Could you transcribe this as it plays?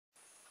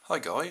Hi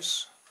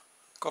guys,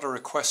 got a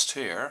request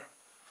here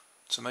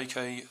to make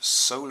a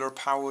solar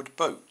powered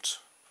boat.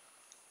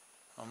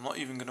 I'm not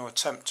even going to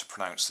attempt to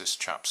pronounce this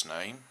chap's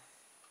name.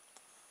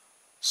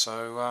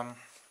 So I've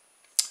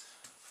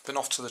been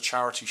off to the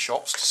charity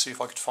shops to see if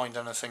I could find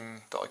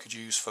anything that I could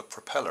use for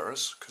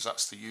propellers, because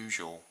that's the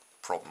usual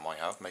problem I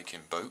have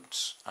making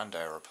boats and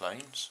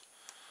aeroplanes.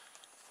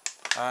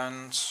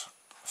 And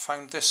I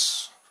found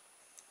this,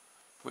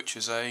 which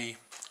is a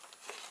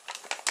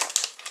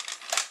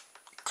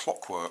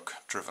clockwork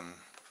driven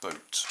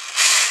boat.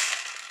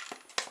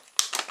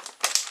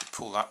 You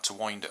pull that to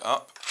wind it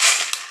up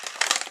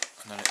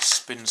and then it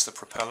spins the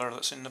propeller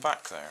that's in the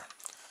back there.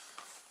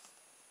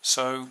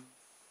 So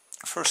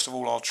first of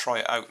all I'll try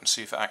it out and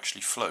see if it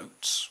actually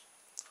floats,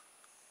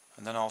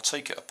 and then I'll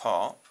take it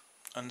apart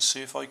and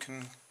see if I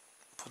can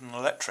put an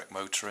electric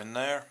motor in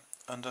there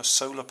and a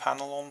solar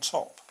panel on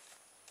top.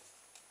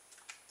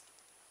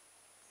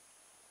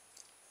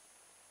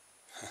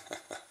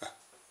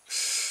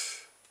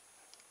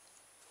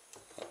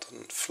 That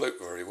doesn't float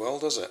very well,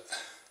 does it?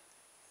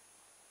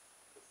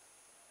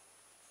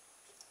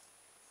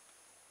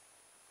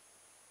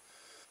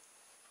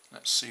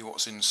 Let's see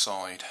what's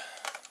inside.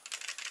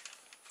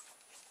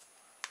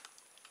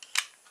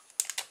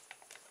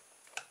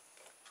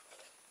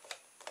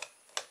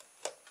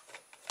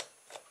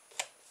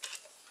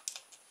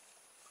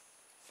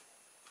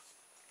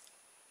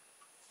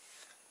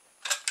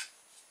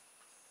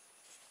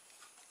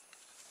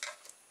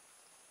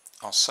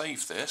 I'll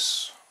save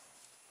this.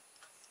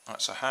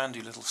 That's a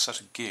handy little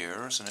set of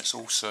gears, and it's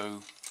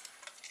also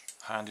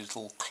a handy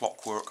little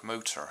clockwork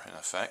motor in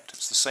effect.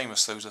 It's the same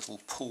as those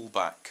little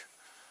pull-back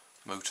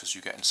motors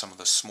you get in some of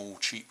the small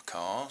cheap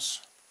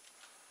cars.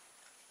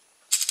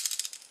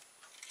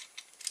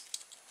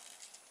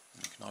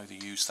 And you can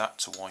either use that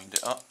to wind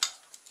it up,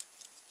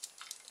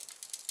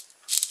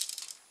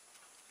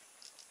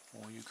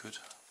 or you could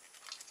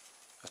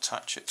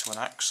attach it to an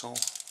axle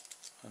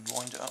and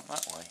wind it up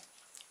that way.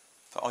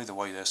 But either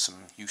way there's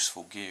some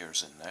useful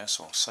gears in there,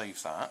 so I'll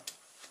save that.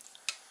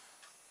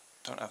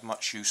 Don't have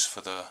much use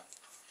for the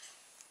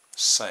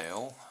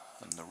sail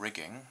and the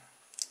rigging.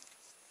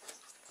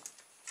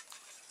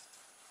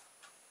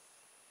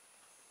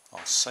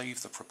 I'll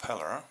save the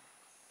propeller,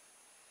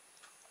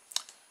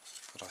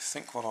 but I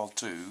think what I'll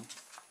do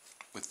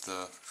with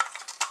the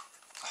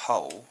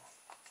hull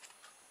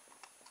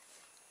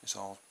is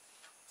I'll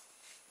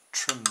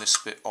trim this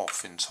bit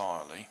off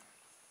entirely,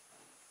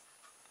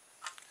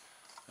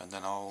 and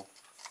then I'll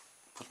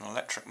put an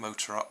electric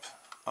motor up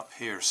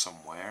here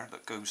somewhere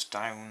that goes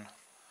down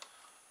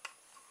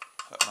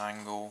at an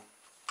angle,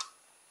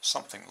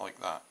 something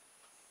like that,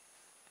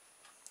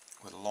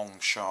 with a long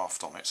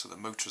shaft on it, so the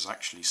motor's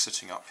actually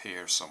sitting up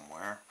here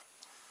somewhere.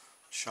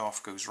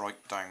 Shaft goes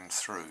right down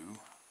through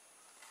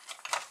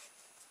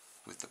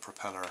with the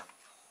propeller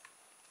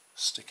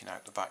sticking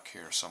out the back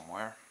here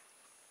somewhere.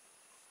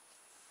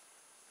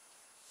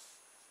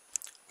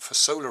 For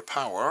solar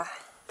power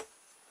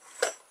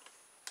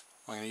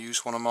I'm going to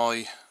use one of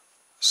my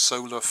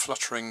solar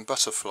fluttering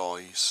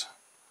butterflies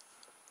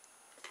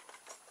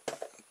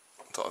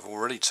that I've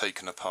already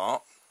taken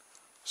apart.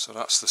 So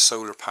that's the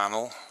solar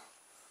panel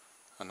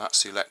and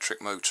that's the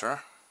electric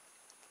motor.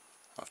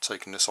 I've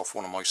taken this off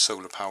one of my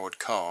solar powered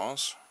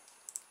cars.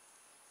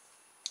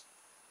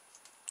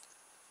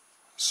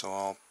 So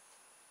I'll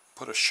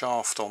put a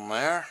shaft on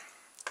there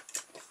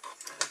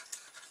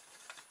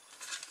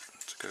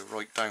to go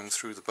right down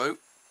through the boat.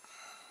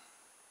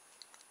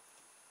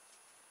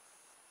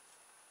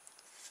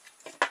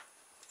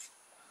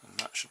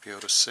 That should be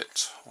able to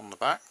sit on the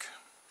back.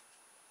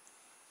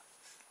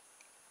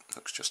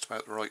 Looks just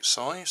about the right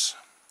size.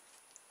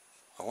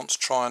 I want to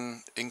try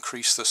and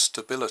increase the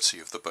stability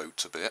of the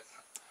boat a bit,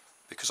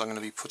 because I'm going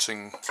to be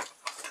putting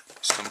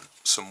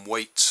some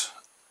weight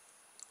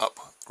up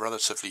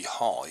relatively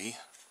high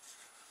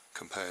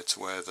compared to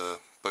where the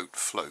boat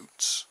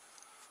floats.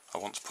 I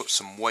want to put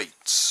some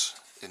weights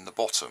in the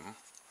bottom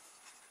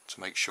to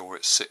make sure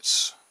it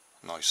sits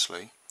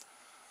nicely.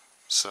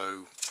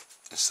 So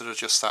instead of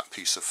just that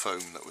piece of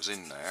foam that was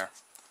in there,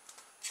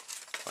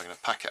 I'm going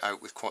to pack it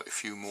out with quite a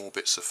few more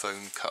bits of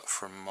foam cut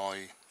from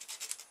my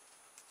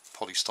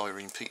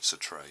polystyrene pizza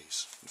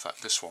trays. In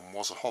fact, this one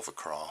was a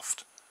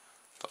hovercraft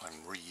that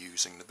I'm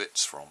reusing the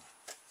bits from.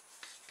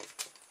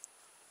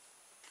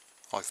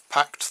 I've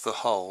packed the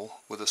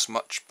hull with as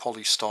much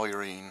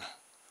polystyrene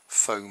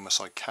foam as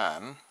I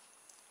can,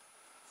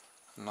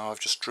 and now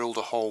I've just drilled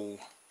a hole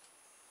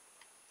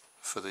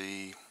for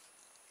the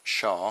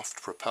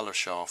propeller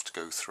shaft to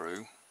go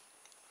through.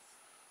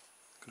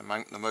 I'm going to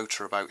mount the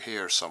motor about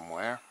here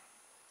somewhere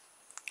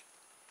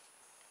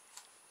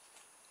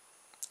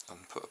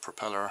and put a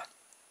propeller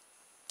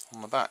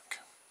on the back.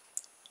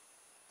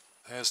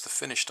 There's the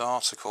finished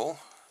article.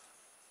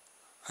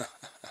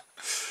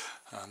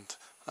 And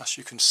as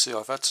you can see,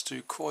 I've had to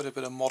do quite a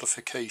bit of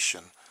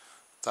modification.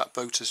 That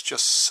boat is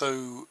just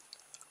so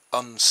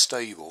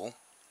unstable.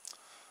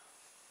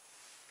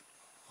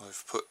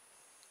 I've put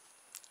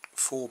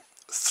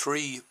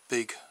 3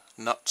 big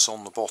nuts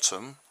on the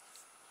bottom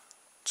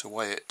to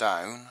weigh it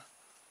down,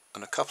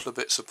 and a couple of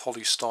bits of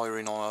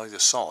polystyrene on either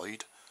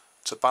side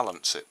to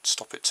balance it,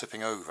 stop it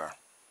tipping over.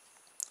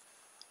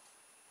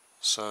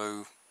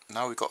 So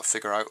now we've got to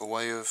figure out a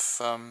way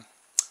of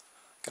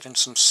getting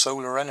some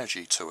solar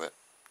energy to it,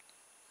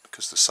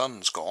 because the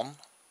sun's gone.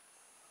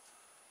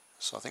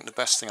 So I think the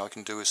best thing I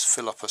can do is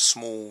fill up a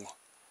small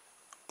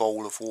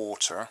bowl of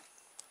water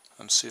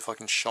and see if I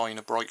can shine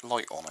a bright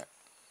light on it.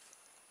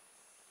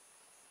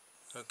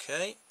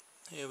 Okay,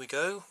 here we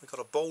go. We've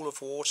got a bowl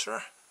of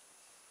water,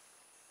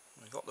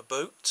 we've got the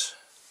boat,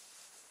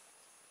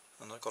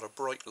 and I've got a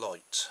bright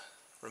light.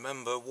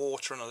 Remember,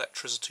 water and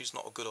electricity is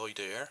not a good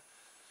idea,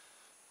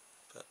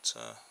 but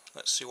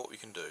let's see what we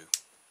can do.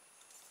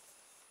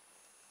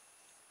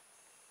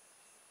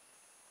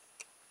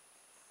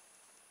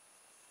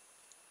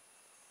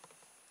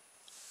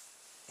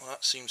 Well,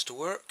 that seems to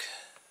work.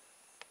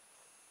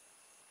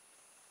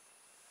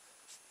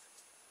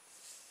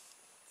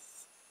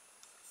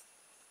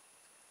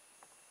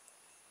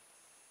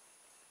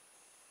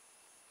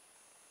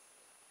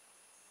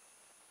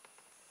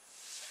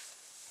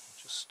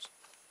 Just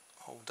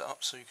hold that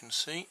up so you can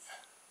see.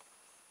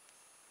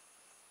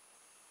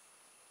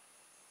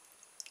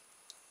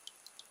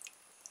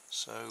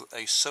 So,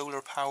 a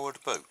solar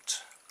powered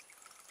boat.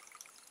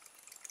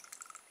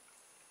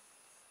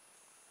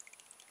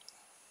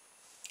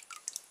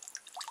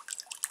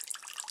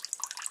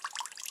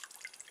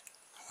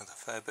 With a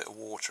fair bit of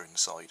water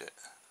inside it.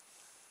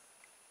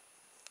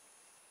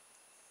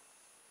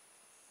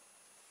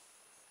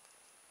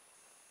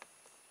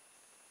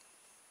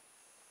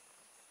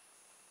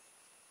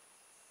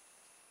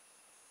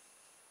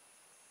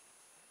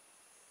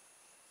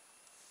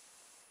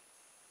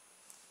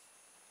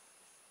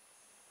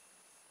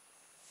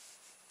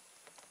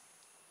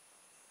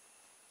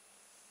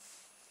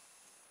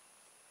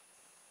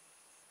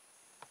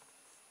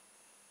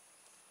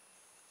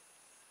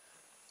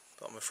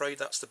 But I'm afraid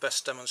that's the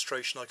best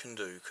demonstration I can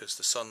do, because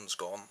the sun's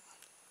gone.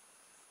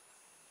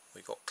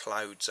 We've got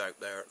clouds out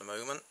there at the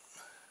moment.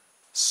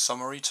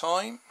 Summary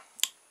time.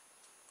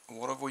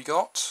 What have we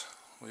got?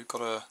 We've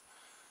got a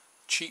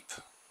cheap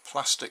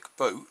plastic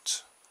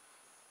boat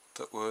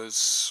that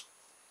was,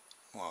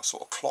 well,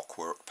 sort of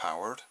clockwork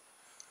powered,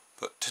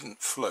 but didn't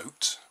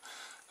float.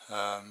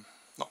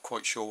 Not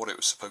quite sure what it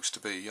was supposed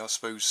to be. I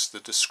suppose the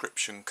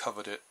description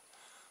covered it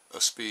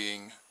as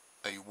being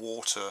a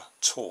water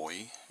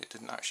toy. It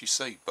didn't actually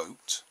say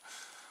boat.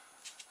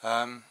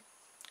 I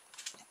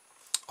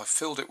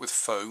filled it with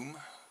foam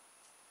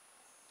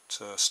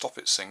to stop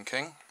it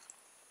sinking.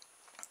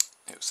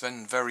 It was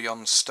then very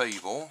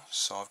unstable,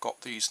 so I've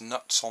got these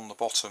nuts on the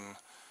bottom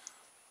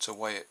to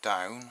weigh it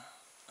down,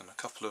 and a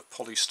couple of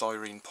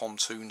polystyrene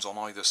pontoons on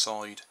either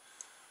side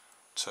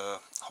to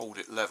hold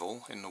it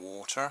level in the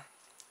water.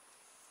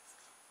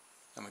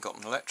 Then we've got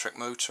an electric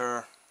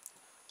motor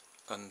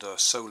and a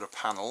solar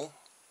panel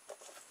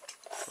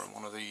from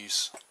one of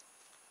these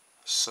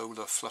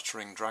solar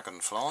fluttering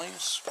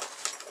dragonflies.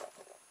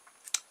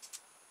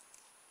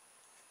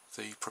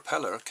 The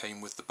propeller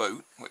came with the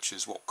boat, which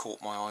is what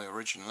caught my eye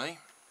originally,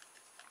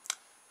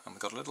 and we've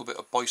got a little bit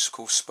of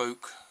bicycle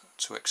spoke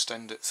to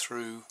extend it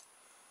through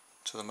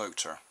to the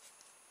motor.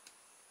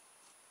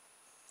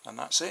 And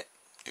that's it.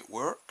 It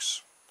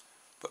works,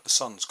 but the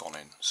sun's gone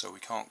in, so we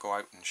can't go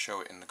out and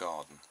show it in the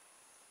garden.